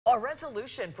A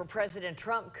resolution for President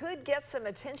Trump could get some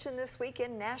attention this week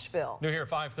in Nashville. New here at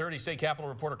 5:30, State Capitol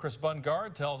reporter Chris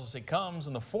Bungard tells us it comes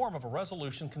in the form of a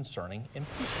resolution concerning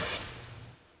impeachment.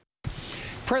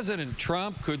 President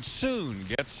Trump could soon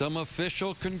get some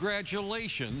official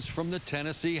congratulations from the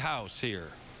Tennessee House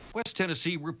here. West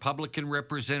Tennessee Republican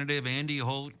Representative Andy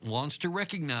Holt wants to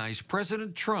recognize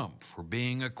President Trump for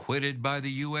being acquitted by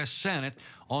the U.S. Senate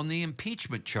on the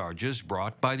impeachment charges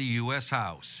brought by the U.S.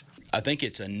 House. I think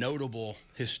it's a notable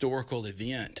historical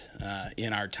event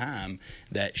in our time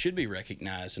that should be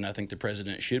recognized, and I think the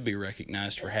president should be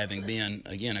recognized for having been,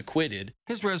 again, acquitted.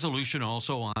 His resolution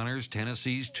also honors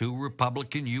Tennessee's 2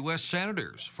 Republican U.S.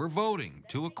 senators for voting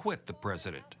to acquit the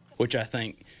president, Which I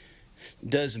think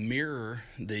does mirror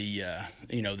the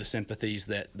the sympathies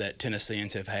that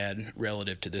Tennesseans have had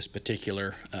relative to this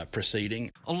particular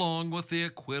proceeding. Along with the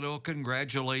acquittal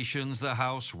congratulations, the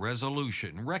House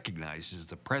resolution recognizes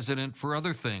the president for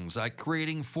other things like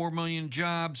creating 4 million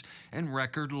jobs and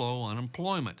record low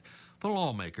unemployment. The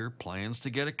lawmaker plans to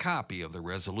get a copy of the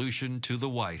resolution to the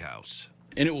White House.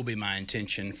 And it will be my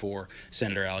intention for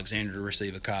Senator Alexander to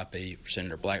receive a copy, for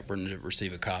Senator Blackburn to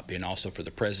receive a copy, and also for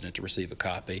the president to receive a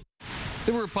copy.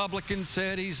 The Republican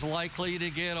said he's likely to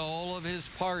get all of his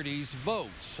party's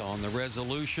votes on the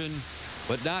resolution,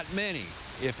 but not many,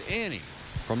 if any,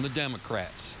 from the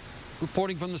Democrats.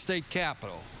 Reporting from the state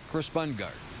capitol, Chris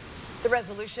Bungard. The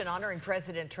resolution honoring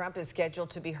President Trump is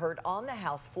scheduled to be heard on the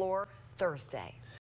House floor Thursday.